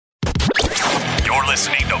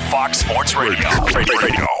listening to Fox Sports Radio.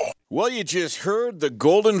 Well, you just heard the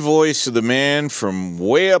golden voice of the man from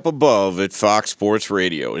way up above at Fox Sports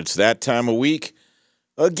Radio. It's that time of week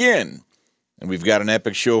again, and we've got an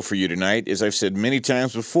epic show for you tonight. As I've said many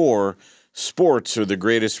times before, sports are the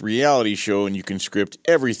greatest reality show, and you can script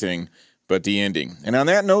everything but the ending. And on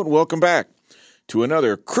that note, welcome back to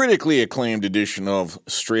another critically acclaimed edition of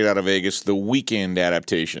Straight Outta Vegas, the weekend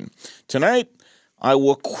adaptation. Tonight, I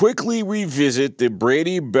will quickly revisit the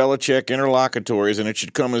Brady-Belichick interlocutors, and it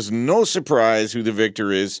should come as no surprise who the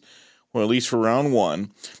victor is, well, at least for round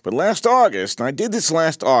one. But last August, and I did this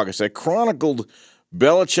last August, I chronicled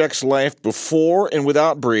Belichick's life before and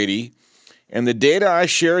without Brady, and the data I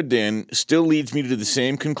shared then still leads me to the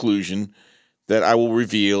same conclusion that I will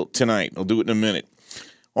reveal tonight. I'll do it in a minute.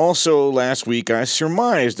 Also, last week, I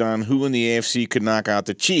surmised on who in the AFC could knock out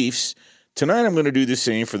the Chiefs. Tonight, I'm going to do the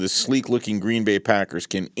same for the sleek-looking Green Bay Packers.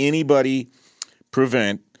 Can anybody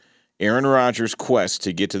prevent Aaron Rodgers' quest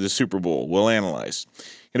to get to the Super Bowl? We'll analyze.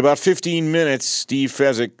 In about 15 minutes, Steve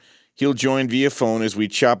Fezzik, he'll join via phone as we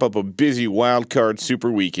chop up a busy wild card Super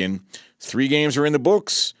Weekend. 3 games are in the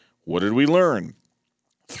books. What did we learn?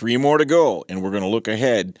 3 more to go, and we're going to look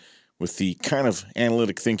ahead with the kind of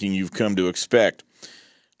analytic thinking you've come to expect.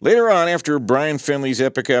 Later on, after Brian Finley's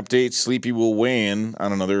epic update, Sleepy will weigh in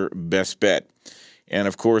on another best bet. And,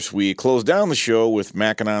 of course, we close down the show with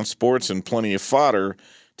Mackinac Sports and plenty of fodder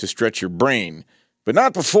to stretch your brain. But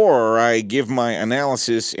not before I give my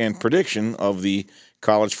analysis and prediction of the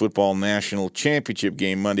College Football National Championship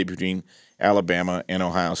game Monday between Alabama and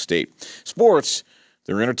Ohio State. Sports,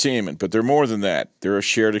 they're entertainment, but they're more than that. They're a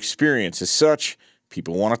shared experience. As such,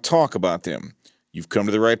 people want to talk about them. You've come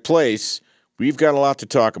to the right place. We've got a lot to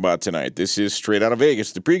talk about tonight. This is Straight Outta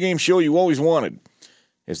Vegas, the pregame show you always wanted.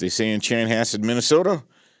 As they say in Chanhassen, Minnesota,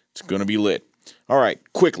 it's going to be lit. All right,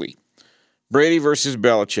 quickly. Brady versus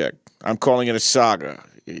Belichick. I'm calling it a saga.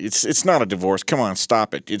 It's not a divorce. Come on,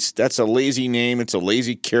 stop it. That's a lazy name. It's a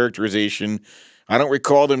lazy characterization. I don't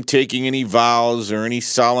recall them taking any vows or any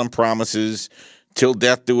solemn promises till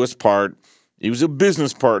death do us part. It was a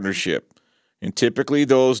business partnership, and typically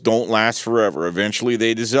those don't last forever. Eventually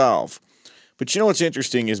they dissolve. But you know what's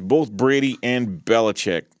interesting is both Brady and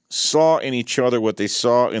Belichick saw in each other what they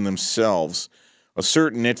saw in themselves, a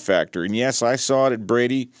certain it factor. And yes, I saw it at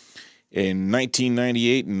Brady in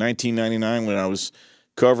 1998 and 1999 when I was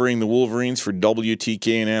covering the Wolverines for WTK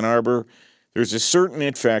in Ann Arbor. There's a certain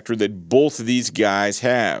it factor that both of these guys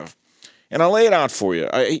have. And I'll lay it out for you.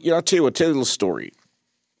 I'll tell you a little story.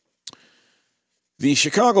 The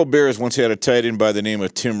Chicago Bears once had a tight end by the name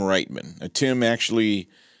of Tim Reitman. Tim actually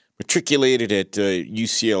matriculated at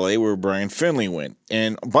UCLA where Brian Finley went.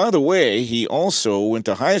 And by the way, he also went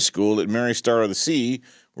to high school at Mary Star of the Sea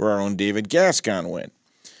where our own David Gascon went.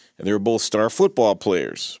 And they were both star football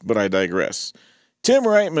players, but I digress. Tim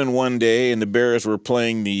Reitman one day, and the Bears were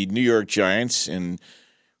playing the New York Giants, and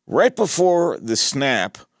right before the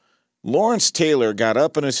snap, Lawrence Taylor got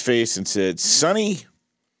up in his face and said, "Sonny,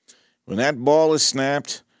 when that ball is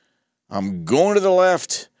snapped, I'm going to the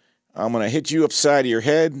left. I'm going to hit you upside of your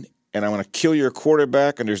head, and I'm going to kill your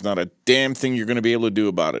quarterback, and there's not a damn thing you're going to be able to do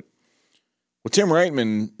about it." Well, Tim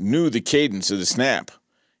Reitman knew the cadence of the snap,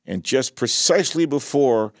 and just precisely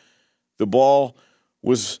before the ball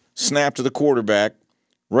was snapped to the quarterback,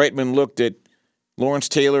 Reitman looked at Lawrence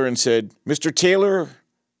Taylor and said, "Mr. Taylor,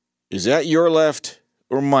 is that your left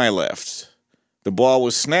or my left?" The ball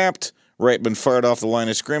was snapped. Reitman fired off the line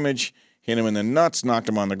of scrimmage, hit him in the nuts, knocked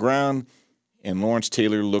him on the ground, and Lawrence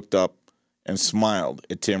Taylor looked up and smiled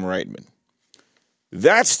at Tim Reitman.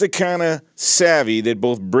 That's the kind of savvy that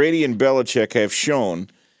both Brady and Belichick have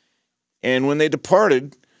shown. And when they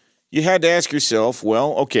departed, you had to ask yourself,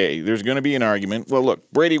 well, okay, there's going to be an argument. Well,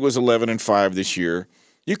 look, Brady was 11-5 this year.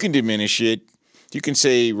 You can diminish it. You can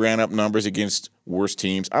say he ran up numbers against worse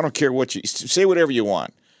teams. I don't care what you say, whatever you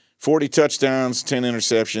want. 40 touchdowns, 10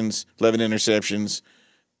 interceptions, 11 interceptions.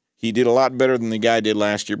 He did a lot better than the guy did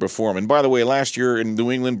last year before him. And by the way, last year in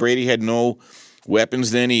New England, Brady had no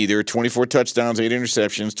weapons then either. 24 touchdowns, 8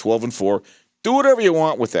 interceptions, 12-4. Do whatever you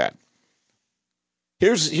want with that.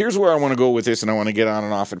 Here's where I want to go with this, and I want to get on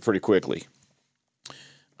and off it pretty quickly.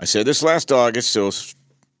 I said this last August, so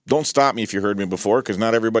don't stop me if you heard me before, because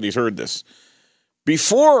not everybody's heard this.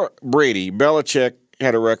 Before Brady, Belichick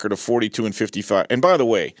had a record of 42-55. And by the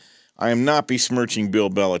way, I am not besmirching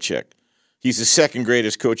Bill Belichick. He's the second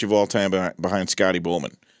greatest coach of all time behind Scotty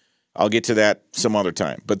Bowman. I'll get to that some other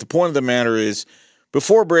time. But the point of the matter is,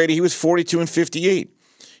 before Brady, he was 42-58.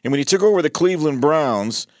 And when he took over the Cleveland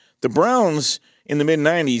Browns, the Browns in the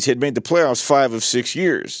mid-'90s had made the playoffs 5 of 6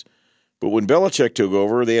 years. But when Belichick took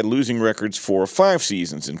over, they had losing records 4 or 5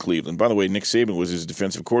 seasons in Cleveland. By the way, Nick Saban was his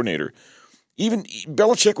defensive coordinator. Even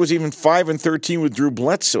Belichick was even 5-13 with Drew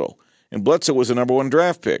Bledsoe, and Bledsoe was the number 1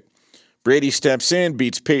 draft pick. Brady steps in,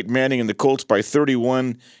 beats Peyton Manning and the Colts by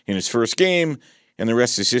 31 in his first game, and the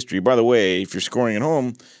rest is history. By the way, if you're scoring at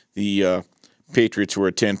home, the Patriots were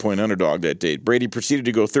a 10-point underdog that day. Brady proceeded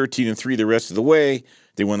to go 13-3 the rest of the way.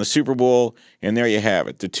 They won the Super Bowl, and there you have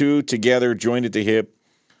it. The two together, joined at the hip.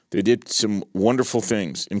 They did some wonderful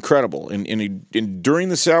things, incredible, and during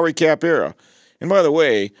the salary cap era. And by the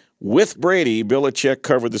way, with Brady, Belichick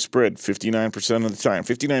covered the spread 59% of the time,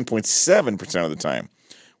 59.7% of the time.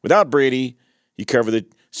 Without Brady, he covered the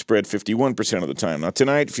spread 51% of the time. Now,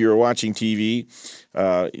 tonight, if you're watching TV,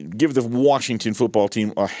 give the Washington football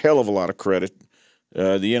team a hell of a lot of credit.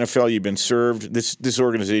 The NFL, you've been served. This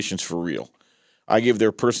organization's for real. I give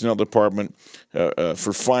their personnel department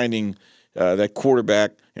for finding that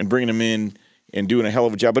quarterback and bringing him in and doing a hell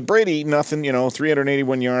of a job. But Brady, nothing,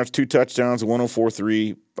 381 yards, 2 touchdowns,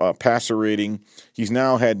 104.3 passer rating. He's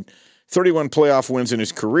now had 31 playoff wins in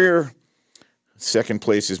his career. Second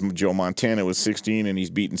place is Joe Montana with 16, and he's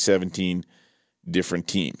beaten 17 different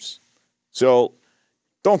teams. So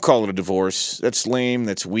don't call it a divorce. That's lame.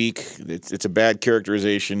 That's weak. It's a bad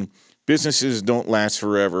characterization. Businesses don't last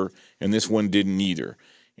forever, and this one didn't either.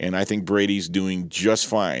 And I think Brady's doing just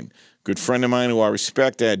fine. Good friend of mine who I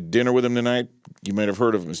respect, I had dinner with him tonight. You might have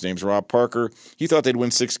heard of him. His name's Rob Parker. He thought they'd win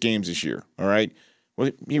 6 games this year, all right? Well,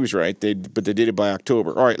 he was right, but they did it by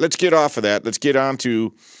October. All right, let's get off of that. Let's get on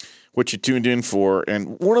to what you tuned in for.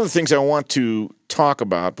 And one of the things I want to talk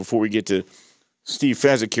about before we get to Steve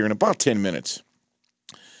Fezzik here in about 10 minutes.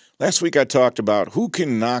 Last week I talked about who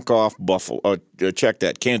can knock off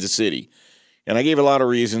Kansas City. And I gave a lot of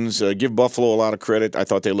reasons. Give Buffalo a lot of credit. I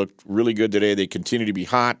thought they looked really good today. They continue to be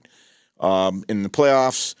hot in the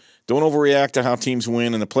playoffs. Don't overreact to how teams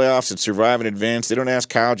win in the playoffs and survive in advance. They don't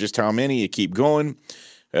ask how, just how many. You keep going.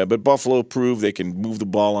 But Buffalo proved they can move the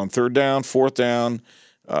ball on 3rd down, 4th down.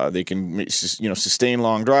 They can sustain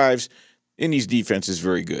long drives. Indy's defense is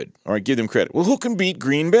very good. All right, give them credit. Well, who can beat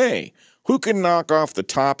Green Bay? Who can knock off the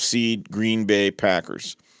top seed Green Bay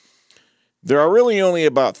Packers? There are really only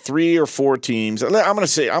about 3 or 4 teams. I'm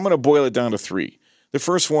going to boil it down to 3. The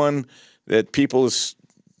first one that people is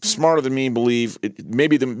smarter than me believe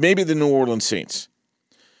maybe the New Orleans Saints.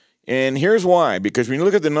 And here's why. Because when you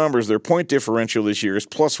look at the numbers, their point differential this year is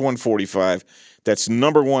plus 145. That's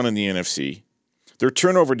number 1 in the NFC. Their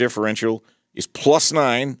turnover differential is plus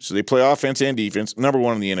 9, so they play offense and defense, number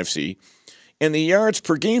 1 in the NFC. And the yards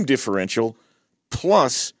per game differential,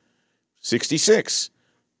 plus 66.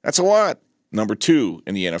 That's a lot. Number 2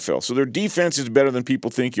 in the NFL. So their defense is better than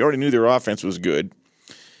people think. You already knew their offense was good.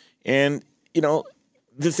 And,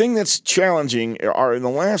 the thing that's challenging are in the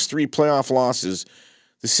last 3 playoff losses,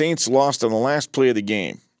 the Saints lost on the last play of the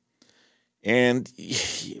game. And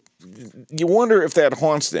you wonder if that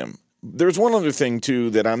haunts them. There's one other thing, too,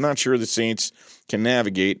 that I'm not sure the Saints can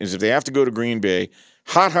navigate, is if they have to go to Green Bay,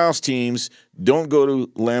 hothouse teams don't go to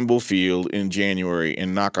Lambeau Field in January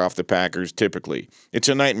and knock off the Packers typically. It's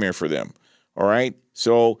a nightmare for them, all right?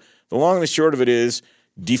 So the long and the short of it is,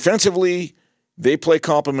 defensively, they play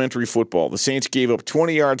complementary football. The Saints gave up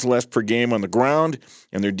 20 yards less per game on the ground,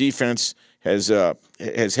 and their defense has had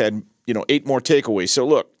 8 more takeaways. So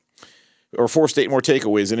look, or forced 8 more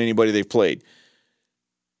takeaways than anybody they've played.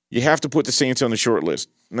 You have to put the Saints on the short list.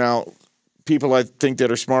 Now, people I think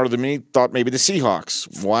that are smarter than me thought maybe the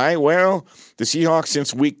Seahawks. Why? Well, the Seahawks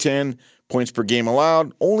since week 10, points per game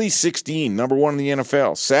allowed, only 16, number 1 in the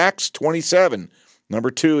NFL. Sacks, 27, number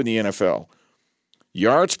 2 in the NFL.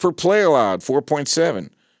 Yards per play allowed, 4.7,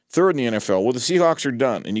 3rd in the NFL. Well, the Seahawks are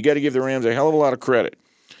done, and you got to give the Rams a hell of a lot of credit.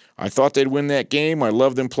 I thought they'd win that game. I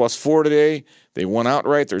love them plus 4 today. They won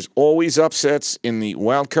outright. There's always upsets in the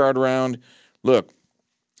wild card round. Look,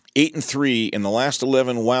 8-3 in the last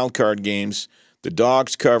 11 wild card games. The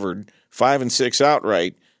Dogs covered 5-6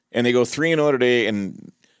 outright, and they go 3-0 today.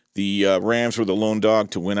 And the Rams were the lone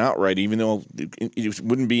dog to win outright, even though it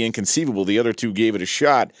wouldn't be inconceivable. The other 2 gave it a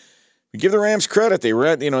shot. Give the Rams credit. They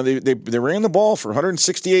ran the ball for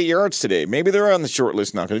 168 yards today. Maybe they're on the short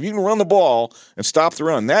list now. Because if you can run the ball and stop the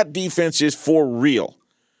run, that defense is for real.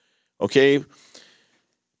 Okay?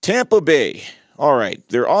 Tampa Bay. All right.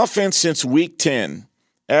 Their offense since week 10,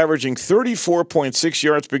 averaging 34.6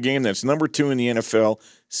 yards per game. That's number 2 in the NFL.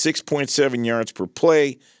 6.7 yards per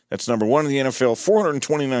play. That's number 1 in the NFL.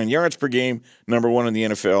 429 yards per game. Number 1 in the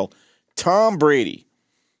NFL. Tom Brady.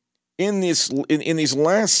 In these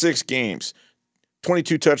last 6 games,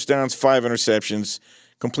 22 touchdowns, 5 interceptions,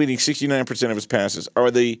 completing 69% of his passes. Are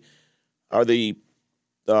the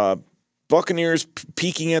Buccaneers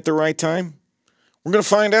peaking at the right time? We're going to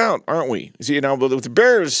find out, aren't we? See, now, if the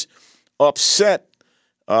Bears upset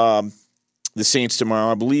the Saints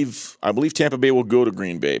tomorrow, I believe Tampa Bay will go to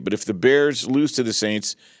Green Bay. But if the Bears lose to the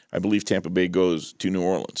Saints, I believe Tampa Bay goes to New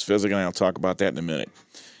Orleans. Fezzik and I will talk about that in a minute.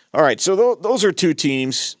 All right, so those are 3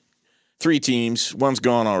 teams. One's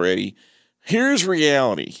gone already. Here's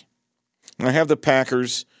reality. I have the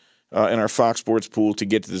Packers in our Fox Sports pool to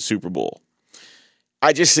get to the Super Bowl.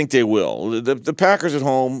 I just think they will. The Packers at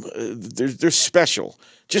home, they're special.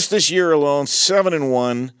 Just this year alone,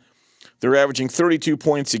 7-1. They're averaging 32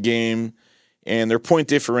 points a game, and their point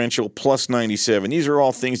differential plus 97. These are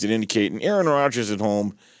all things that indicate. And Aaron Rodgers at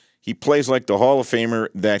home, he plays like the Hall of Famer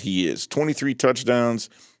that he is. 23 touchdowns,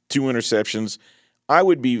 2 interceptions. I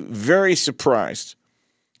would be very surprised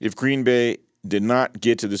if Green Bay did not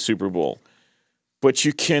get to the Super Bowl. But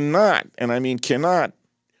you cannot, and I mean cannot,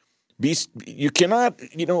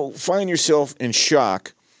 find yourself in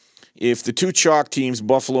shock if the 2 chalk teams,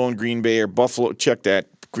 Buffalo and Green Bay, or Buffalo, check that,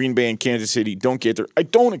 Green Bay and Kansas City don't get there. I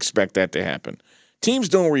don't expect that to happen. Teams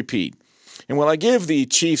don't repeat. And while I give the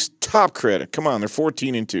Chiefs top credit, come on, they're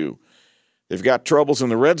 14-2. They've got troubles in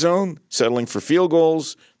the red zone, settling for field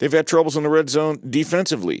goals. They've had troubles in the red zone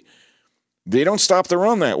defensively. They don't stop the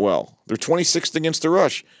run that well. They're 26th against the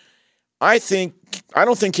rush. I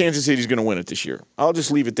don't think Kansas City's going to win it this year. I'll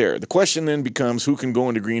just leave it there. The question then becomes who can go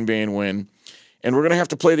into Green Bay and win, and we're going to have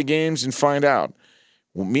to play the games and find out.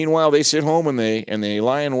 Well, meanwhile, they sit home and they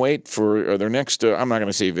lie in wait for their next. I'm not going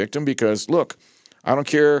to say victim because look, I don't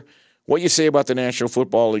care what you say about the National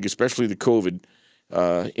Football League, especially the COVID.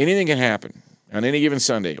 Anything can happen on any given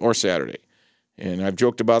Sunday or Saturday, and I've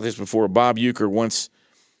joked about this before. Bob Uecker once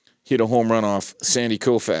hit a home run off Sandy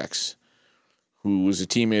Koufax, who was a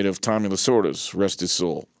teammate of Tommy Lasorda's, rest his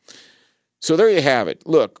soul. So there you have it.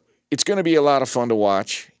 Look, it's going to be a lot of fun to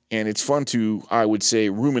watch, and it's fun to, I would say,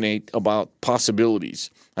 ruminate about possibilities.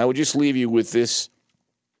 I would just leave you with this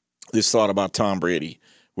thought about Tom Brady.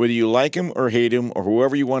 Whether you like him or hate him or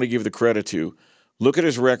whoever you want to give the credit to, look at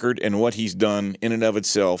his record and what he's done in and of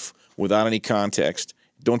itself without any context.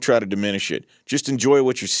 Don't try to diminish it. Just enjoy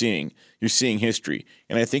what you're seeing. You're seeing history.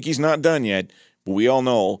 And I think he's not done yet, but we all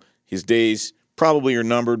know his days probably are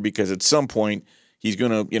numbered because at some point he's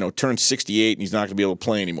going to, turn 68 and he's not going to be able to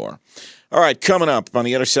play anymore. All right, coming up on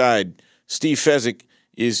the other side, Steve Fezzik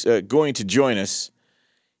is going to join us,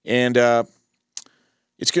 and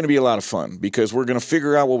it's going to be a lot of fun because we're going to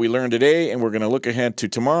figure out what we learned today, and we're going to look ahead to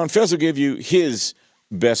tomorrow. And Fez will give you his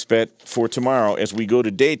best bet for tomorrow as we go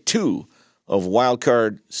to day 2 of Wild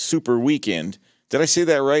Card Super Weekend. Did I say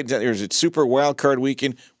that right? Or is it Super Wild Card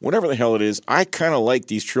Weekend? Whatever the hell it is, I kind of like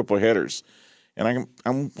these triple headers. And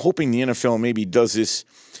I'm hoping the NFL maybe does this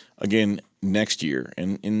again next year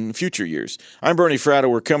and in future years. I'm Bernie Fratto.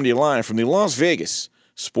 We're coming to you live from the Las Vegas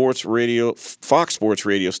Sports Radio, Fox Sports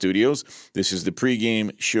Radio studios. This is the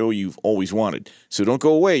pregame show you've always wanted. So don't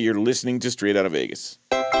go away. You're listening to Straight Outta Vegas.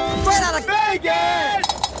 Straight Outta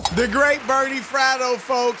Vegas! The great Bernie Fratto,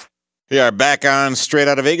 folks. We are back on Straight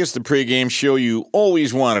Outta Vegas, the pregame show you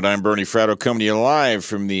always wanted. I'm Bernie Fratto coming to you live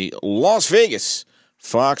from the Las Vegas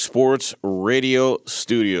Fox Sports Radio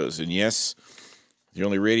studios. And yes, the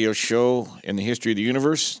only radio show in the history of the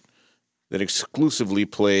universe that exclusively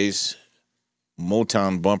plays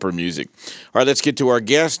Motown bumper music. All right, let's get to our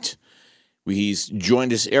guest. He's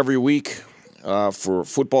joined us every week for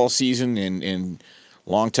football season and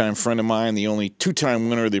longtime friend of mine, the only 2-time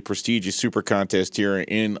winner of the prestigious Super Contest here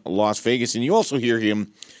in Las Vegas. And you also hear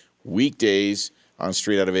him weekdays on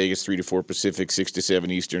Straight Outta Vegas, 3 to 4 Pacific, 6 to 7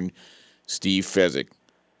 Eastern, Steve Fezzik.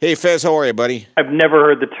 Hey, Fez, how are you, buddy? I've never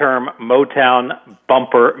heard the term Motown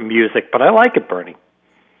bumper music, but I like it, Bernie.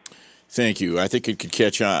 Thank you. I think it could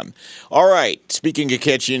catch on. All right. Speaking of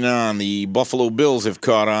catching on, the Buffalo Bills have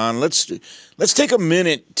caught on. Let's take a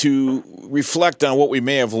minute to reflect on what we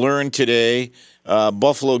may have learned today.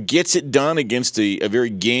 Buffalo gets it done against a very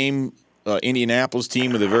game Indianapolis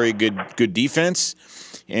team with a very good defense.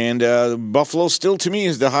 And Buffalo still, to me,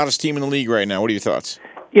 is the hottest team in the league right now. What are your thoughts?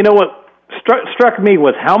 You know what struck me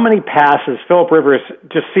was how many passes Phillip Rivers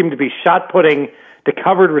just seemed to be shot-putting to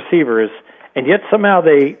covered receivers, and yet somehow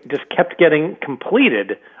they just kept getting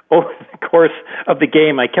completed over the course of the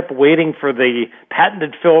game. I kept waiting for the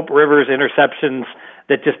patented Phillip Rivers interceptions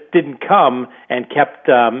that just didn't come and kept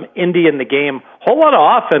Indy in the game. Whole lot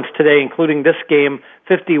of offense today, including this game,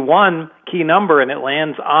 51, key number, and it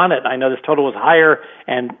lands on it. I know this total was higher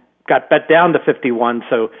and got bet down to 51,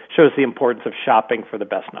 so shows the importance of shopping for the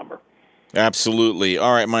best number. Absolutely.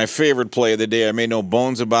 All right, my favorite play of the day. I made no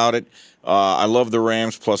bones about it. I love the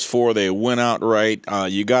Rams +4. They win outright.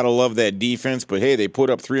 You got to love that defense, but hey, they put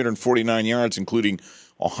up 349 yards, including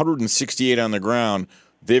 168 on the ground.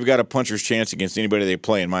 They've got a puncher's chance against anybody they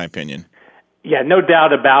play, in my opinion. Yeah, no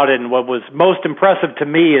doubt about it. And what was most impressive to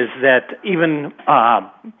me is that even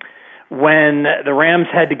when the Rams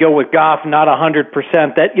had to go with Goff, not 100%,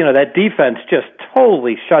 that defense just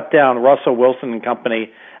totally shut down Russell Wilson and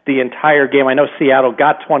company the entire game. I know Seattle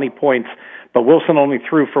got 20 points, but Wilson only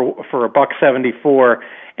threw for $174,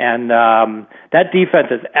 and that defense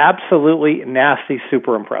is absolutely nasty,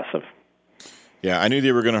 super impressive. Yeah, I knew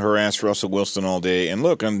they were going to harass Russell Wilson all day. And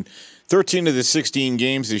look, on 13 of the 16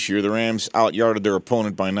 games this year, the Rams out-yarded their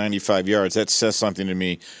opponent by 95 yards. That says something to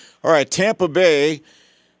me. All right, Tampa Bay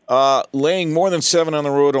laying more than 7 on the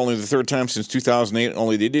road, only the third time since 2008.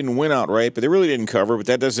 Only they didn't win outright, but they really didn't cover. But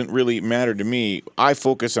that doesn't really matter to me. I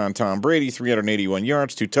focus on Tom Brady, 381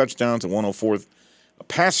 yards, 2 touchdowns, a 104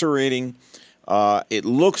 passer rating. It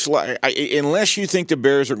looks like, unless you think the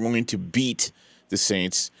Bears are going to beat the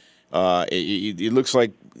Saints, it looks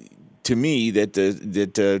like to me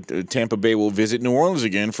that Tampa Bay will visit New Orleans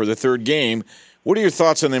again for the third game. What are your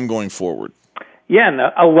thoughts on them going forward? Yeah, and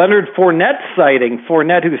a Leonard Fournette sighting.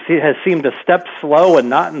 Fournette, who has seemed to step slow and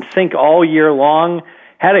not in sync all year long,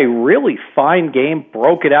 had a really fine game,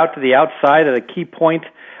 broke it out to the outside at a key point,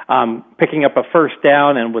 picking up a first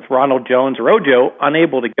down, and with Ronald Jones, Rojo,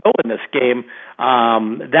 unable to go in this game,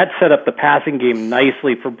 that set up the passing game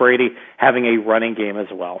nicely for Brady, having a running game as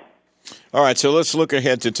well. All right, so let's look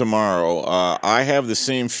ahead to tomorrow. I have the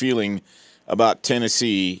same feeling about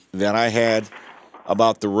Tennessee that I had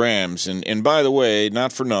about the Rams. And by the way,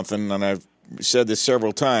 not for nothing, and I've said this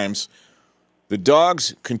several times, the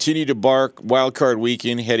Dogs continue to bark wild card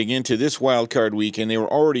weekend. Heading into this wild card weekend, they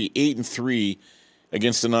were already 8-3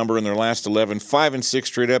 against the number in their last 11, 5-6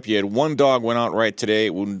 straight up. You had one dog went out right today.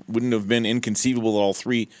 It wouldn't have been inconceivable that all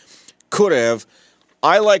three could have.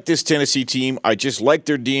 I like this Tennessee team. I just like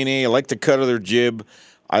their DNA. I like the cut of their jib.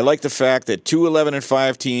 I like the fact that 2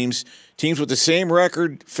 11-5 teams with the same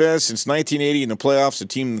record, Fez, since 1980 in the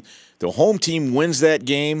playoffs, the home team wins that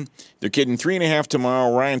game. They're getting 3.5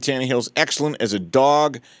 tomorrow. Ryan Tannehill's excellent as a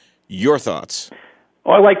dog. Your thoughts?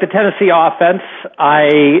 Well, I like the Tennessee offense.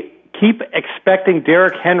 I keep expecting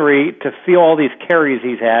Derrick Henry to feel all these carries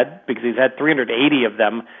he's had, because he's had 380 of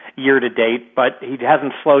them year to date, but he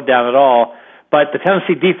hasn't slowed down at all. But the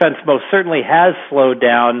Tennessee defense most certainly has slowed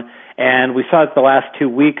down, and we saw it the last 2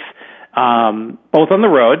 weeks, both on the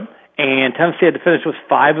road, and Tennessee had to finish with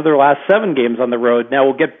 5 of their last 7 games on the road. Now,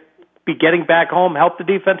 we'll be getting back home, help the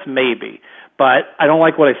defense? Maybe. But I don't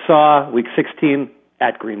like what I saw week 16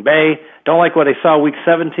 at Green Bay. Don't like what I saw week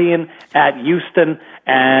 17 at Houston.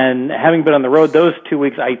 And having been on the road those 2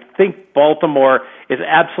 weeks, I think Baltimore is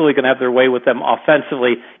absolutely going to have their way with them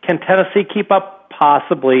offensively. Can Tennessee keep up?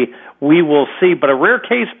 Possibly. We will see. But a rare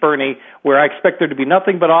case, Bernie, where I expect there to be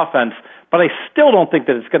nothing but offense. But I still don't think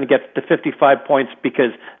that it's going to get to 55 points,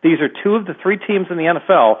 because these are 2 of the 3 teams in the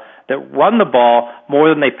NFL that run the ball more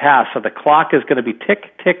than they pass. So the clock is going to be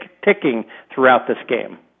ticking throughout this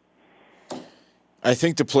game. I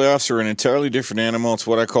think the playoffs are an entirely different animal. It's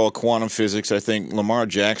what I call quantum physics. I think Lamar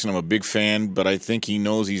Jackson, I'm a big fan, but I think he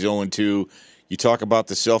knows he's 0-2. You talk about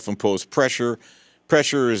the self-imposed pressure.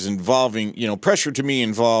 Pressure is involving, pressure to me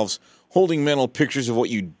involves holding mental pictures of what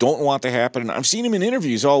you don't want to happen. And I've seen him in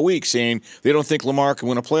interviews all week saying they don't think Lamar can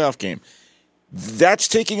win a playoff game. That's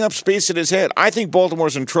taking up space in his head. I think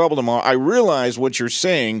Baltimore's in trouble tomorrow. I realize what you're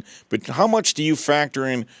saying, but how much do you factor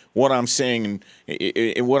in what I'm saying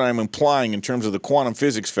and what I'm implying in terms of the quantum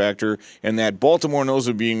physics factor, and that Baltimore knows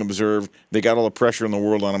they're being observed? They got all the pressure in the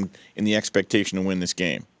world on them in the expectation to win this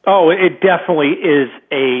game. Oh, it definitely is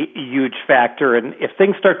a huge factor. And if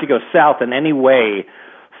things start to go south in any way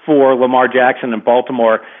for Lamar Jackson and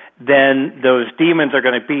Baltimore, then those demons are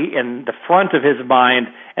going to be in the front of his mind,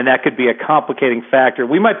 and that could be a complicating factor.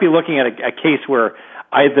 We might be looking at a case where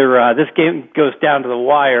either this game goes down to the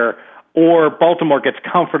wire, or Baltimore gets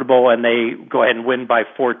comfortable and they go ahead and win by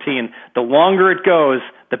 14. The longer it goes,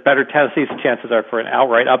 the better Tennessee's chances are for an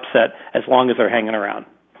outright upset, as long as they're hanging around.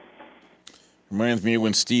 Reminds me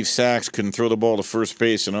when Steve Sachs couldn't throw the ball to first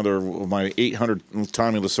base, another of my 800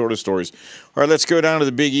 Tommy Lasorda stories. All right, let's go down to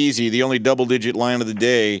the Big Easy, the only double-digit line of the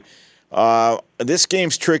day. This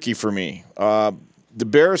game's tricky for me. The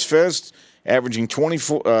Bears, Fez, averaging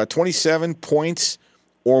 27 points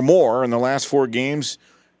or more in the last 4 games.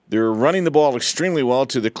 They're running the ball extremely well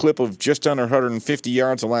to the clip of just under 150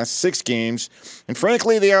 yards in the last 6 games. And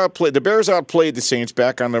frankly, the Bears outplayed the Saints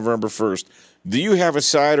back on November 1st. Do you have a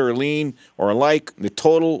side or a lean or a like, the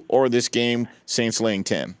total or this game, Saints laying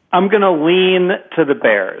 10? I'm going to lean to the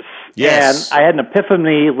Bears. Yes. And I had an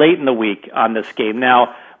epiphany late in the week on this game.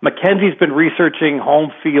 Now, Mackenzie's been researching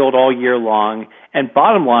home field all year long, and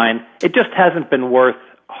bottom line, it just hasn't been worth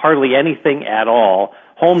hardly anything at all.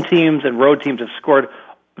 Home teams and road teams have scored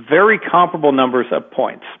very comparable numbers of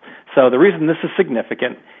points. So the reason this is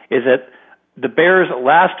significant is that the Bears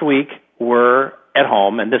last week were at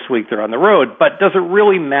home, and this week they're on the road. But does it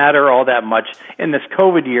really matter all that much in this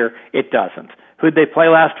COVID year? It doesn't. Who'd they play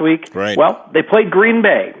last week? Right. Well, they played Green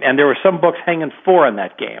Bay, and there were some books hanging 4 on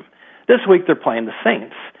that game. This week they're playing the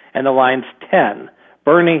Saints, and the line's 10.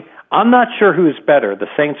 Bernie, I'm not sure who's better, the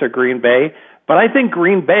Saints or Green Bay, but I think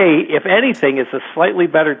Green Bay, if anything, is a slightly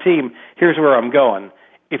better team. Here's where I'm going.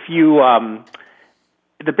 If you,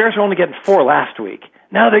 the Bears were only getting 4 last week.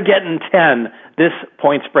 Now they're getting 10. This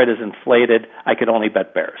point spread is inflated. I could only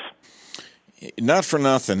bet Bears. Not for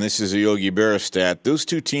nothing, this is a Yogi Berra stat. Those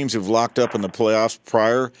 2 teams have locked up in the playoffs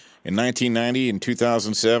prior in 1990 and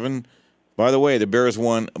 2007. By the way, the Bears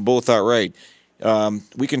won both outright.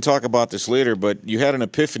 We can talk about this later, but you had an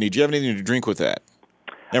epiphany. Do you have anything to drink with that?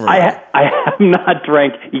 Never mind. I have not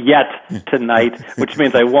drank yet tonight, which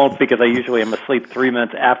means I won't because I usually am asleep 3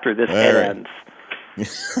 minutes after this ends.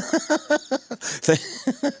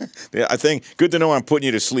 Yeah, I think good to know I'm putting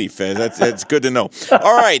you to sleep, Fez. That's good to know.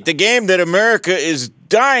 All right, the game that America is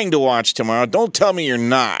dying to watch tomorrow. Don't tell me you're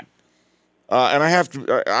not. And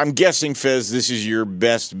I'm guessing, Fez, this is your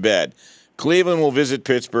best bet. Cleveland will visit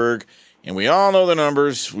Pittsburgh, and we all know the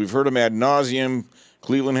numbers. We've heard them ad nauseum.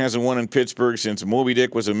 Cleveland hasn't won in Pittsburgh since Moby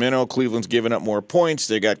Dick was a minnow. Cleveland's given up more points.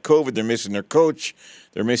 They got COVID. They're missing their coach.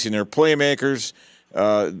 They're missing their playmakers.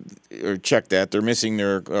 Or check that. They're missing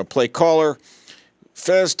their play caller.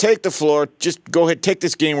 Fez, take the floor. Just go ahead. Take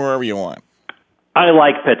this game wherever you want. I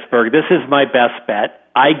like Pittsburgh. This is my best bet.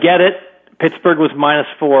 I get it. Pittsburgh was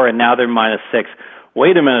 -4, and now they're -6.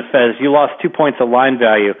 Wait a minute, Fez. You lost 2 points of line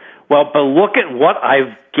value. Well, but look at what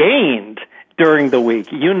I've gained during the week.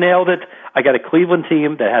 You nailed it. I got a Cleveland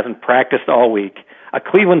team that hasn't practiced all week, a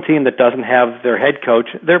Cleveland team that doesn't have their head coach,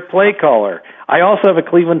 their play caller. I also have a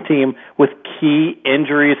Cleveland team with key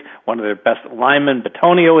injuries. One of their best linemen,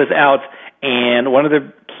 Batonio, is out, and one of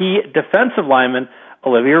their key defensive linemen,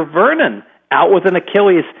 Olivier Vernon, out with an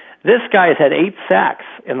Achilles. This guy has had 8 sacks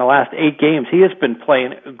in the last 8 games. He has been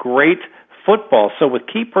playing great football. So with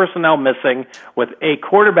key personnel missing, with a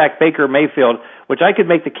quarterback, Baker Mayfield, which I could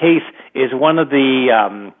make the case is one of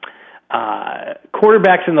the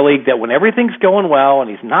quarterbacks in the league that when everything's going well and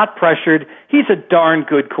he's not pressured, he's a darn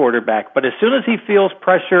good quarterback. But as soon as he feels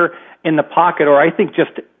pressure in the pocket, or I think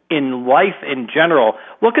just in life in general,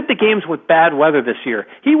 look at the games with bad weather this year.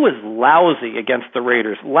 He was lousy against the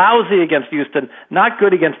Raiders, lousy against Houston, not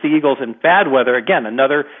good against the Eagles in bad weather. Again,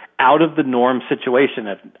 another out-of-the-norm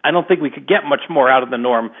situation. I don't think we could get much more out of the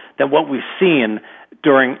norm than what we've seen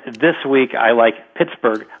during this week. I like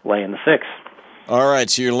Pittsburgh laying the 6. All right,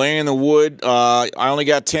 so you're laying the wood. I only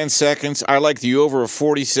got 10 seconds. I like the over of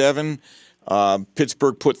 47.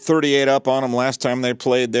 Pittsburgh put 38 up on them last time they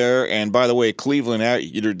played there. And by the way, Cleveland,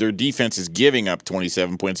 their defense is giving up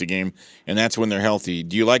 27 points a game, and that's when they're healthy.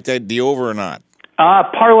 Do you like that, the over or not?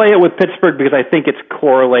 Parlay it with Pittsburgh because I think it's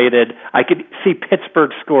correlated. I could see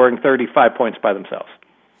Pittsburgh scoring 35 points by themselves.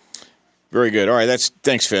 Very good. All right,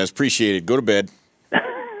 thanks, Fez. Appreciate it. Go to bed.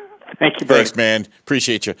 Thank you, Bert. Thanks, man.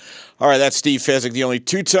 Appreciate you. All right, that's Steve Fezzik, the only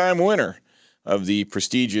 2-time winner of the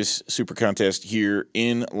prestigious Super Contest here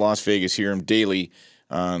in Las Vegas. Hear him daily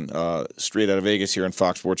on straight out of Vegas here on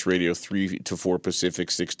Fox Sports Radio, 3 to 4 Pacific,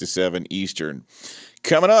 6 to 7 Eastern.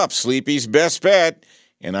 Coming up, Sleepy's Best Bet,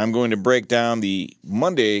 and I'm going to break down the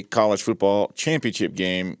Monday College Football Championship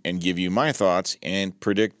game and give you my thoughts and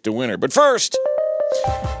predict the winner. But first,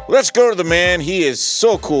 let's go to the man. He is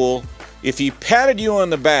so cool. If he patted you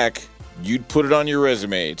on the back, you'd put it on your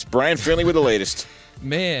resume. It's Brian Finley with the latest.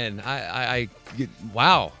 Man,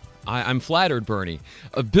 wow. I'm flattered, Bernie.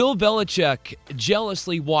 Bill Belichick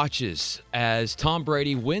jealously watches as Tom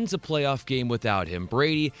Brady wins a playoff game without him.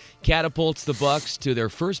 Brady catapults the Bucs to their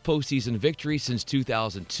first postseason victory since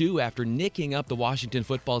 2002 after nicking up the Washington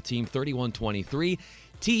football team 31-23.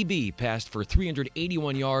 TB passed for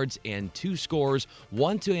 381 yards and 2 scores,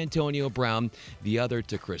 one to Antonio Brown, the other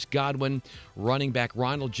to Chris Godwin. Running back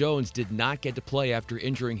Ronald Jones did not get to play after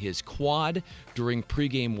injuring his quad during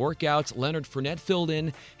pregame workouts. Leonard Fournette filled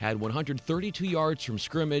in, had 132 yards from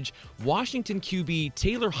scrimmage. Washington QB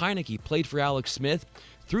Taylor Heineke played for Alex Smith,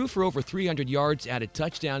 threw for over 300 yards, had a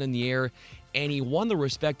touchdown in the air, and he won the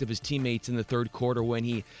respect of his teammates in the third quarter when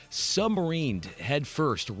he submarined head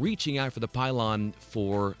first, reaching out for the pylon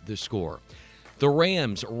for the score. The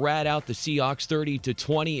Rams rat out the Seahawks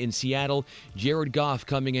 30-20 in Seattle. Jared Goff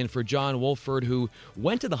coming in for John Wolford, who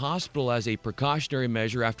went to the hospital as a precautionary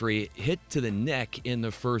measure after a hit to the neck in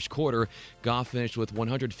the first quarter. Goff finished with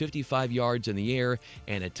 155 yards in the air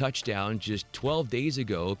and a touchdown. Just 12 days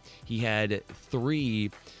ago, he had 3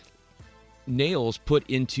 nails put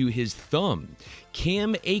into his thumb.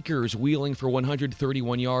 Cam Akers wheeling for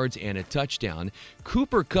 131 yards and a touchdown.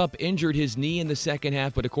 Cooper Kupp injured his knee in the second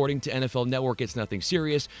half, but according to NFL Network, it's nothing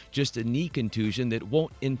serious, just a knee contusion that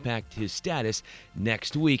won't impact his status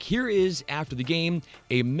next week. Here is, after the game,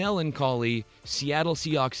 a melancholy Seattle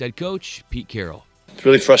Seahawks head coach, Pete Carroll. It's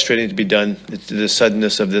really frustrating to be done. The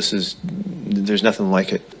suddenness of this there's nothing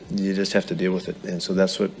like it. You just have to deal with it. And so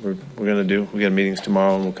that's what we're going to do. We got meetings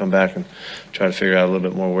tomorrow, and we'll come back and try to figure out a little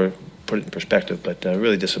bit more, put it in perspective, but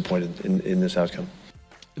really disappointed in this outcome.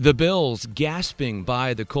 The Bills gasping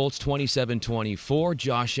by the Colts 27-24.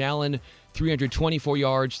 Josh Allen, 324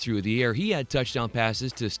 yards through the air. He had touchdown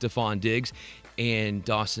passes to Stephon Diggs and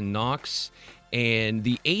Dawson Knox. And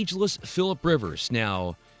the ageless Phillip Rivers,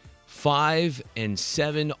 now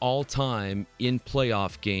 5-7 all-time in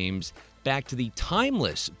playoff games. Back to the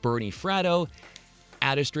timeless Bernie Fratto,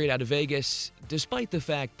 straight out of Vegas, despite the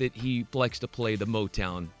fact that he likes to play the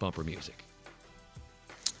Motown bumper music.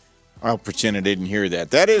 I'll pretend I didn't hear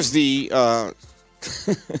that. That is the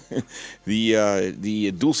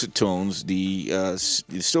the dulcet tones, the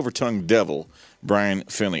silver-tongued devil, Brian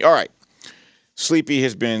Finley. All right. Sleepy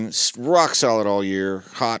has been rock solid all year,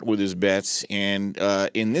 hot with his bets. And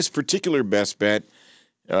in this particular best bet,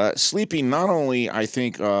 Sleepy not only, I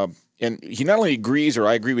think, and he not only agrees, or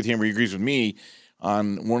I agree with him, or he agrees with me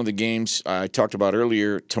on one of the games I talked about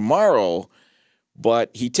earlier tomorrow, but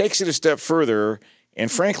he takes it a step further.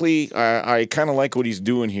 And frankly, I kind of like what he's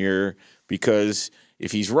doing here, because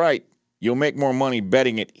if he's right, you'll make more money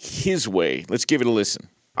betting it his way. Let's give it a listen.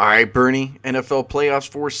 All right, Bernie, NFL playoffs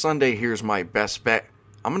for Sunday. Here's my best bet.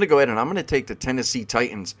 I'm going to go ahead and I'm going to take the Tennessee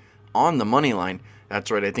Titans on the money line. That's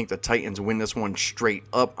right, I think the Titans win this one straight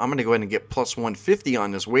up. I'm going to go ahead and get plus 150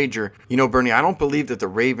 on this wager. You know, Bernie, I don't believe that the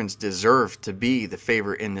Ravens deserve to be the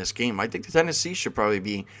favorite in this game. I think the Tennessee should probably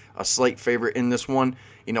be a slight favorite in this one.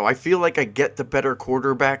 You know, I feel like I get the better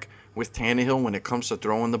quarterback with Tannehill when it comes to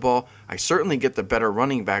throwing the ball. I certainly get the better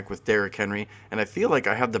running back with Derrick Henry, and I feel like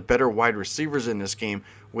I have the better wide receivers in this game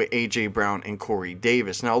with A.J. Brown and Corey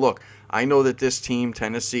Davis. Now, look, I know that this team,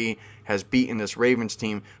 Tennessee, has beaten this Ravens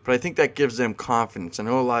team, but I think that gives them confidence. I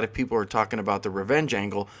know a lot of people are talking about the revenge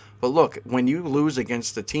angle, but look, when you lose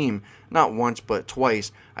against the team, not once but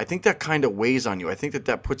twice, I think that kind of weighs on you. I think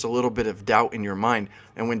that puts a little bit of doubt in your mind.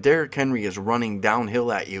 And when Derrick Henry is running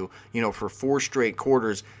downhill at you, for 4 straight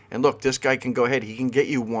quarters, and look, this guy can go ahead, he can get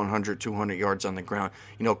you 100, 200 yards on the ground.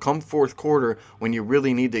 Come fourth quarter, when you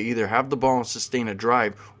really need to either have the ball and sustain a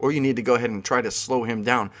drive, or you need to go ahead and try to slow him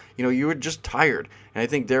down, you are just tired. And I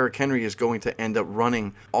think Derrick Henry is going to end up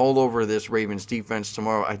running all over this Ravens defense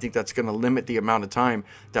tomorrow. I think that's going to limit the amount of time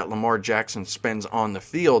that Lamar Jackson spends on the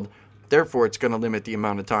field. Therefore, it's going to limit the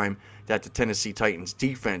amount of time that the Tennessee Titans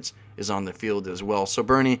defense is on the field as well. So,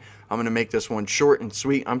 Bernie, I'm going to make this one short and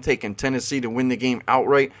sweet. I'm taking Tennessee to win the game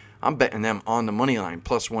outright. I'm betting them on the money line,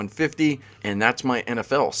 plus 150, and that's my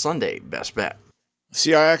NFL Sunday best bet.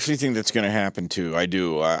 See, I actually think that's going to happen too. I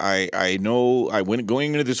do. I know.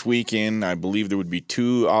 Going into this weekend, I believe there would be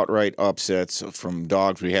 2 outright upsets from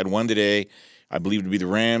dogs. We had one today. I believe it would be the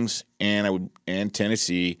Rams and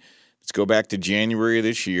Tennessee. Let's go back to January of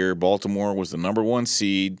this year. Baltimore was the number 1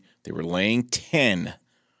 seed. They were laying 10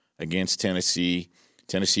 against Tennessee.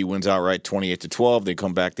 Tennessee wins outright 28-12. They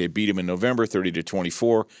come back. They beat them in November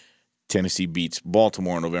 30-24. Tennessee beats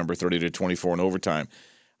Baltimore in November 30-24 in overtime.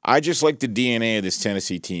 I just like the DNA of this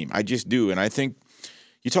Tennessee team. I just do. And I think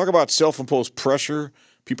you talk about self-imposed pressure.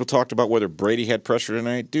 People talked about whether Brady had pressure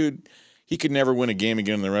tonight. Dude, he could never win a game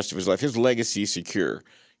again in the rest of his life. His legacy is secure.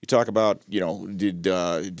 You talk about,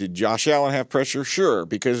 did Josh Allen have pressure? Sure,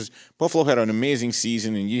 because Buffalo had an amazing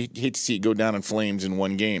season, and you hate to see it go down in flames in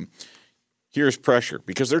one game. Here's pressure,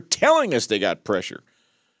 because they're telling us they got pressure.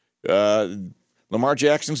 Lamar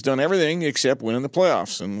Jackson's done everything except win in the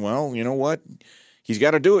playoffs. And, well, you know what? He's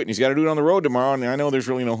got to do it, and he's got to do it on the road tomorrow. And I know there's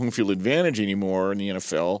really no home field advantage anymore in the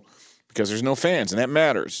NFL because there's no fans, and that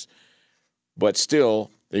matters. But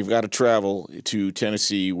still, they've got to travel to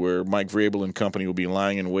Tennessee where Mike Vrabel and company will be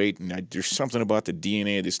lying in wait. And there's something about the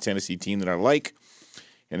DNA of this Tennessee team that I like.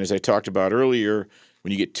 And as I talked about earlier,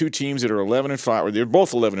 when you get two teams that are 11-5, or they're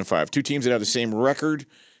both 11-5, two teams that have the same record.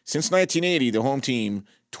 Since 1980, the home team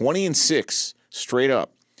 20-6 straight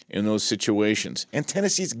up in those situations. And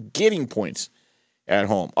Tennessee's getting points at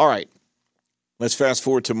home. All right, let's fast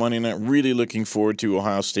forward to Monday night. Really looking forward to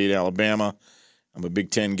Ohio State, Alabama. I'm a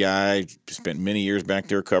Big Ten guy. Spent many years back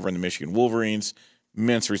there covering the Michigan Wolverines.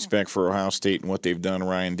 Immense respect for Ohio State and what they've done,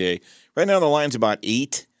 Ryan Day. Right now the line's about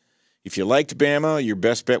 8. If you liked Bama, your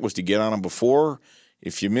best bet was to get on them before.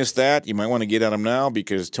 If you missed that, you might want to get on them now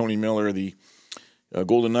because Tony Miller, the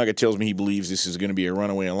Golden Nugget, tells me he believes this is going to be a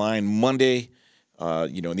runaway line. Monday, the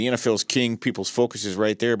NFL's king. People's focus is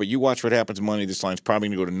right there. But you watch what happens Monday. This line's probably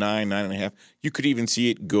going to go to 9, 9.5. You could even see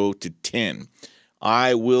it go to 10.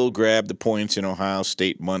 I will grab the points in Ohio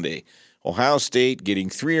State Monday. Ohio State getting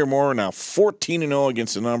 3 or more, now 14-0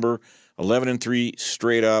 against the number, 11-3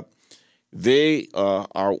 straight up. They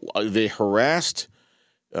harassed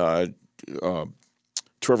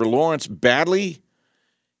Trevor Lawrence badly,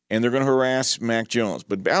 and they're going to harass Mac Jones.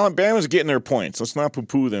 But Alabama's getting their points. Let's not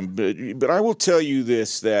poo-poo them. But I will tell you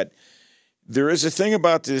this, that there is a thing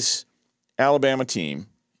about this Alabama team,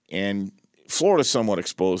 and Florida somewhat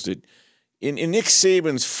exposed it. In Nick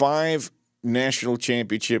Saban's 5 national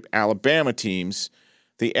championship Alabama teams,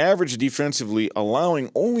 they average defensively allowing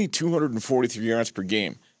only 243 yards per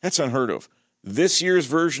game. That's unheard of. This year's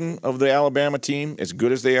version of the Alabama team, as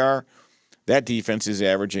good as they are, that defense is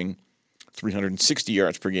averaging 360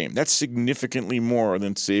 yards per game. That's significantly more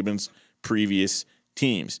than Saban's previous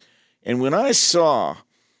teams. And when I saw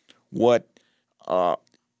what Ohio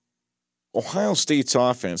State's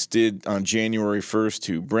offense did on January 1st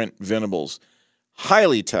to Brent Venables'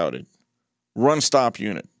 highly touted run-stop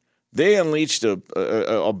unit, they unleashed a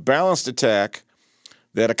balanced attack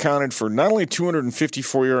that accounted for not only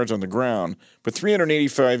 254 yards on the ground, but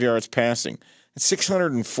 385 yards passing. That's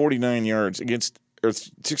 649 yards or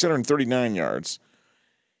 639 yards.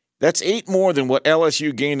 That's 8 more than what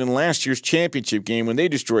LSU gained in last year's championship game when they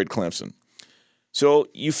destroyed Clemson. So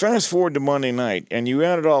you fast forward to Monday night, and you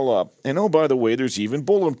add it all up. And, oh, by the way, there's even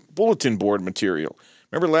bulletin board material.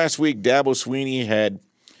 Remember last week Dabo Swinney had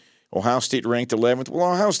Ohio State ranked 11th?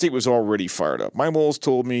 Well, Ohio State was already fired up. My moles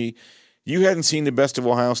told me you hadn't seen the best of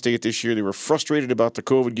Ohio State this year. They were frustrated about the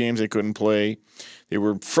COVID games they couldn't play. They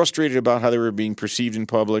were frustrated about how they were being perceived in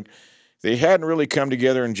public. They hadn't really come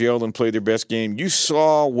together and gelled and played their best game. You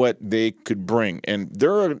saw what they could bring. And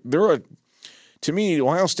to me,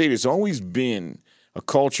 Ohio State has always been a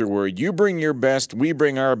culture where you bring your best, we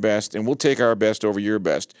bring our best, and we'll take our best over your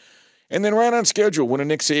best. And then right on schedule, one of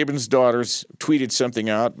Nick Saban's daughters tweeted something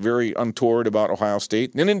out very untoward about Ohio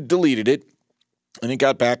State, and then deleted it. And it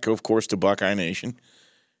got back, of course, to Buckeye Nation.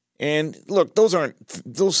 And look,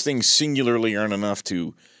 those things singularly aren't enough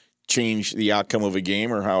to change the outcome of a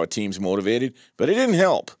game or how a team's motivated, but it didn't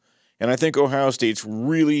help. And I think Ohio State's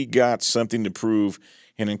really got something to prove.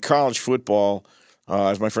 And in college football,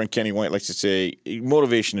 as my friend Kenny White likes to say,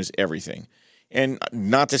 motivation is everything. And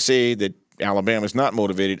not to say that Alabama's not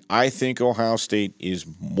motivated. I think Ohio State is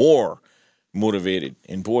more motivated.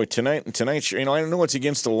 And boy, tonight, I know it's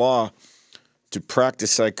against the law to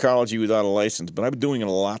practice psychology without a license, but I'm doing it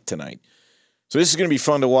a lot tonight. So this is going to be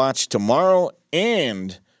fun to watch tomorrow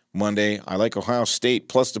and Monday. I like Ohio State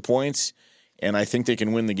plus the points, and I think they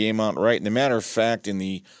can win the game outright. And a matter of fact, in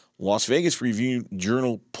the Las Vegas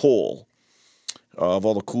Review-Journal poll of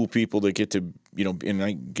all the cool people that get to, and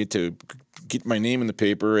I get to get my name in the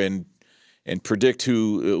paper and predict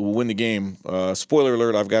who will win the game. Spoiler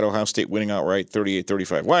alert: I've got Ohio State winning outright,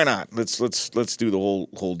 38-35. Why not? Let's do the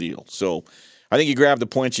whole deal. So I think you grab the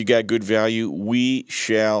points. You got good value. We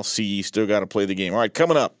shall see. You still got to play the game. All right,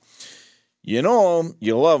 coming up. You know them,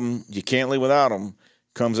 you love them, you can't live without them.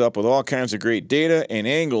 Comes up with all kinds of great data and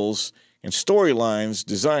angles and storylines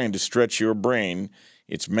designed to stretch your brain.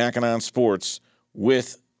 It's Mackin' on Sports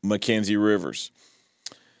with Mackenzie Rivers.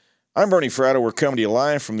 I'm Bernie Fratto. We're coming to you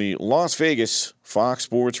live from the Las Vegas Fox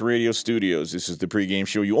Sports Radio studios. This is the pregame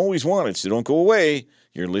show you always wanted, so don't go away.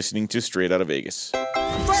 You're listening to Straight Outta Vegas.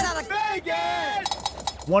 Straight out of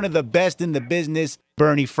Vegas! One of the best in the business,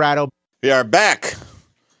 Bernie Fratto. We are back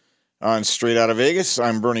on Straight Outta Vegas.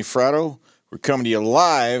 I'm Bernie Fratto. We're coming to you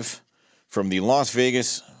live from the Las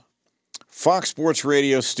Vegas Fox Sports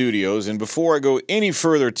Radio studios. And before I go any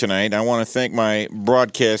further tonight, I want to thank my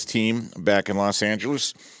broadcast team back in Los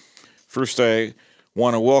Angeles. First, I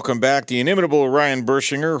want to welcome back the inimitable Ryan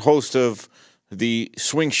Bershinger, host of the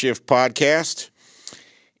Swing Shift podcast,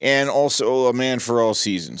 and also a man for all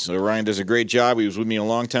seasons. So Ryan does a great job. He was with me a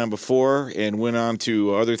long time before and went on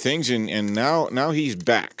to other things, and now he's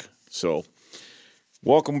back. So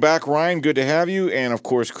welcome back, Ryan. Good to have you. And, of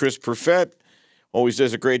course, Chris Perfett, always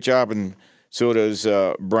does a great job, and so does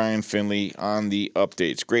Brian Finley on the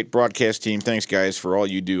updates. Great broadcast team. Thanks, guys, for all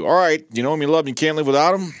you do. All right, you know him, you love him, you can't live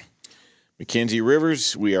without him. Mackenzie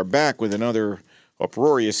Rivers, we are back with another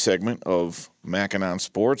uproarious segment of Mackinon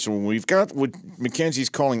Sports. And we've got what Mackenzie's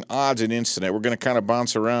calling odds and ends tonight. We're going to kind of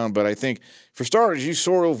bounce around, but I think, for starters, you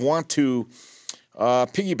sort of want to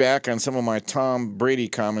piggyback on some of my Tom Brady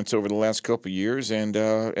comments over the last couple of years and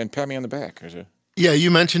pat me on the back. Yeah,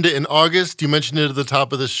 you mentioned it in August. You mentioned it at the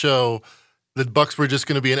top of the show. The Bucs were just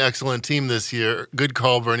going to be an excellent team this year. Good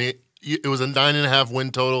call, Bernie. It was a 9.5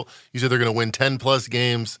 win total. You said they're going to win 10-plus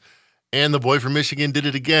games. And the boy from Michigan did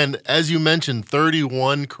it again. As you mentioned,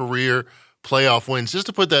 31 career playoff wins. Just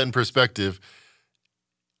to put that in perspective,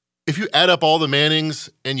 if you add up all the Mannings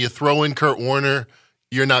and you throw in Kurt Warner,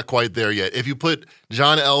 you're not quite there yet. If you put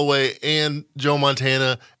John Elway and Joe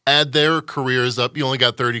Montana, add their careers up, you only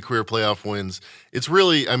got 30 career playoff wins. It's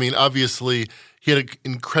really, obviously, he had an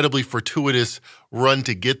incredibly fortuitous run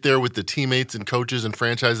to get there with the teammates and coaches and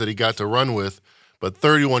franchise that he got to run with. But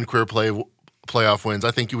 31 career playoff wins,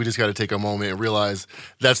 I think we just got to take a moment and realize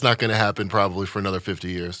that's not going to happen probably for another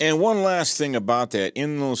 50 years. And one last thing about that,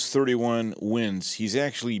 in those 31 wins, he's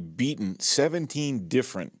actually beaten 17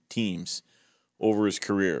 different teams over his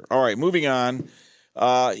career. All right, moving on.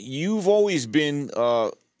 You've always been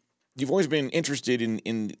interested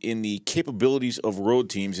in the capabilities of road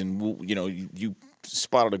teams, and you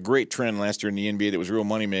spotted a great trend last year in the NBA that was a real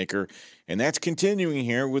moneymaker, and that's continuing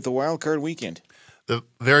here with the Wild Card Weekend. The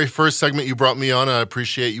very first segment you brought me on, I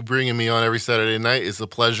appreciate you bringing me on every Saturday night. It's a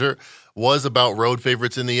pleasure. Was about road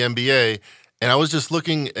favorites in the NBA. And I was just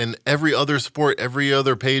looking in every other sport, every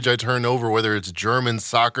other page I turn over, whether it's German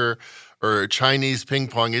soccer or Chinese ping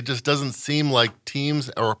pong, it just doesn't seem like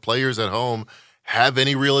teams or players at home have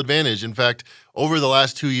any real advantage. In fact, over the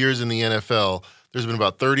last 2 years in the NFL, there's been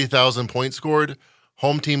about 30,000 points scored.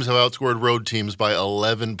 Home teams have outscored road teams by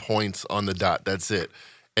 11 points on the dot. That's it.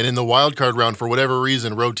 And in the wild card round, for whatever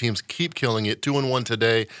reason, road teams keep killing it. 2-1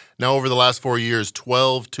 today. Now over the last 4 years,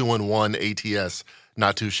 12-2-1 ATS.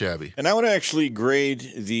 Not too shabby. And I would actually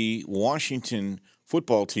grade the Washington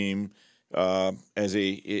football team I'll tell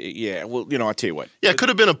you what. Yeah, it could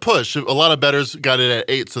have been a push. A lot of bettors got it at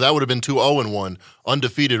 8, so that would have been 2-0-1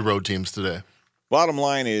 undefeated road teams today. Bottom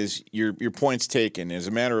line is your point's taken. As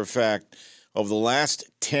a matter of fact, of the last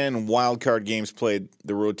 10 wild card games played,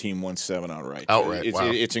 the road team won 7 outright. Wow.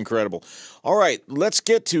 It's incredible. All right, let's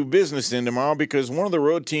get to business then tomorrow, because one of the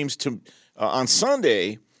road teams on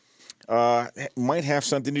Sunday might have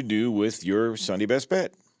something to do with your Sunday best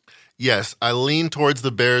bet. Yes, I lean towards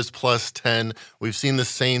the Bears plus 10. We've seen the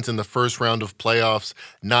Saints in the first round of playoffs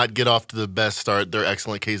not get off to the best start, their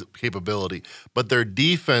excellent capability. But their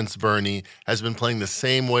defense, Bernie, has been playing the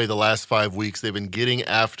same way the last 5 weeks. They've been getting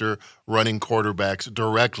after running quarterbacks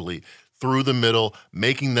directly through the middle,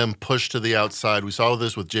 making them push to the outside. We saw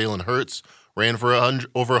this with Jalen Hurts, ran for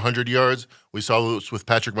over 100 yards. We saw this with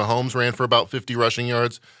Patrick Mahomes, ran for about 50 rushing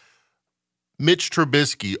yards. Mitch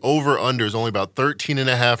Trubisky, over-under is only about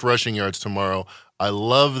 13.5 rushing yards tomorrow. I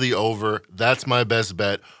love the over. That's my best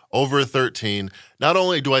bet. Over 13. Not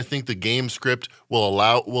only do I think the game script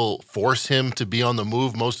will force him to be on the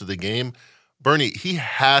move most of the game, Bernie, he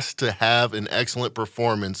has to have an excellent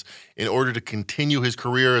performance in order to continue his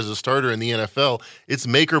career as a starter in the NFL. It's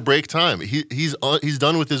make or break time. He's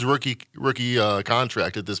done with his rookie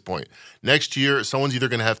contract at this point. Next year, someone's either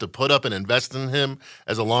going to have to put up and invest in him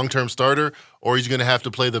as a long-term starter, or he's going to have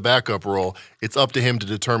to play the backup role. It's up to him to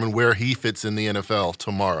determine where he fits in the NFL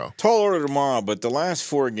tomorrow. Tall order tomorrow, but the last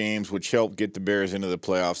 4 games, which helped get the Bears into the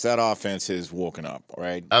playoffs, that offense has woken up,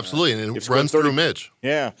 right? Absolutely, and it runs through Mitch.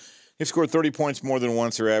 Yeah. They've scored 30 points more than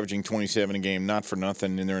once. They're averaging 27 a game, not for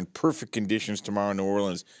nothing, and they're in perfect conditions tomorrow in New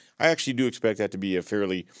Orleans. I actually do expect that to be a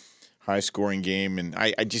fairly high-scoring game, and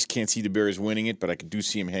I just can't see the Bears winning it, but I do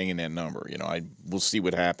see them hanging that number. We'll see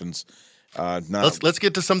what happens. Let's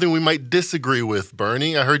get to something we might disagree with,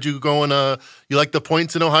 Bernie. I heard you going. You like the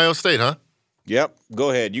points in Ohio State, huh? Yep. Go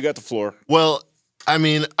ahead. You got the floor. Well, I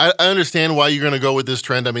understand why you're going to go with this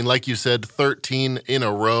trend. Like you said, 13 in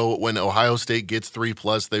a row. When Ohio State gets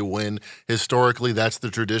 3+, they win. Historically, that's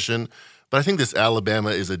the tradition. But I think this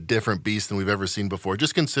Alabama is a different beast than we've ever seen before.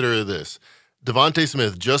 Just consider this. Devontae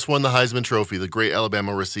Smith just won the Heisman Trophy, the great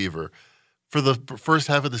Alabama receiver. For the first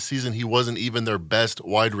half of the season, he wasn't even their best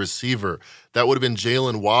wide receiver. That would have been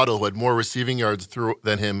Jalen Waddle, who had more receiving yards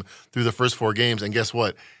than him through the first 4 games. And guess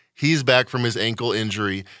what? He's back from his ankle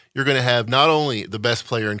injury. You're going to have not only the best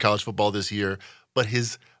player in college football this year, but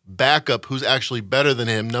his backup, who's actually better than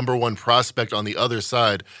him, number 1 prospect on the other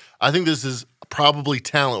side. I think this is probably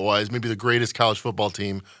talent-wise, maybe the greatest college football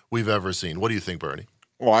team we've ever seen. What do you think, Bernie?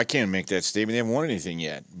 Well, I can't make that statement. They haven't won anything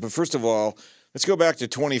yet. But first of all, let's go back to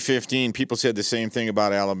 2015. People said the same thing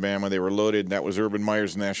about Alabama. They were loaded, and that was Urban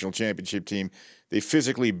Meyer's national championship team. They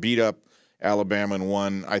physically beat up Alabama and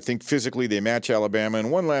won. I think physically they match Alabama. And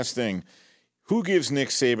one last thing. Who gives Nick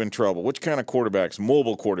Saban trouble? Which kind of quarterbacks?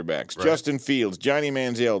 Mobile quarterbacks. Right. Justin Fields, Johnny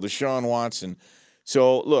Manziel, Deshaun Watson.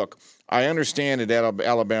 So, look, I understand that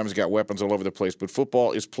Alabama's got weapons all over the place, but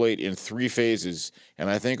football is played in 3 phases. And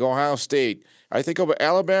I think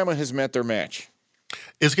Alabama has met their match.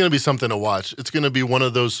 It's going to be something to watch. It's going to be one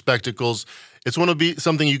of those spectacles. It's going to be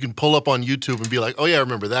something you can pull up on YouTube and be like, oh, yeah, I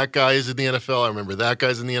remember that guy is in the NFL. I remember that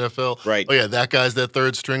guy's in the NFL. Right. Oh, yeah, that guy's that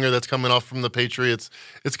third stringer that's coming off from the Patriots.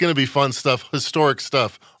 It's going to be fun stuff, historic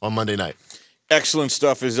stuff on Monday night. Excellent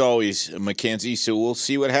stuff as always, Mackenzie. So we'll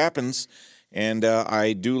see what happens. And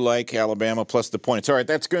I do like Alabama plus the points. All right,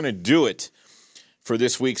 that's going to do it for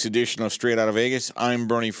this week's edition of Straight Outta Vegas. I'm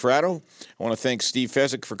Bernie Fratto. I want to thank Steve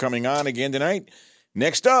Fezzik for coming on again tonight.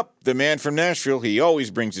 Next up, the man from Nashville. He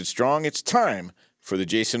always brings it strong. It's time for the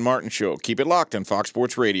Jason Martin Show. Keep it locked on Fox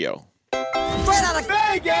Sports Radio. Straight Outta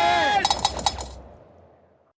Vegas!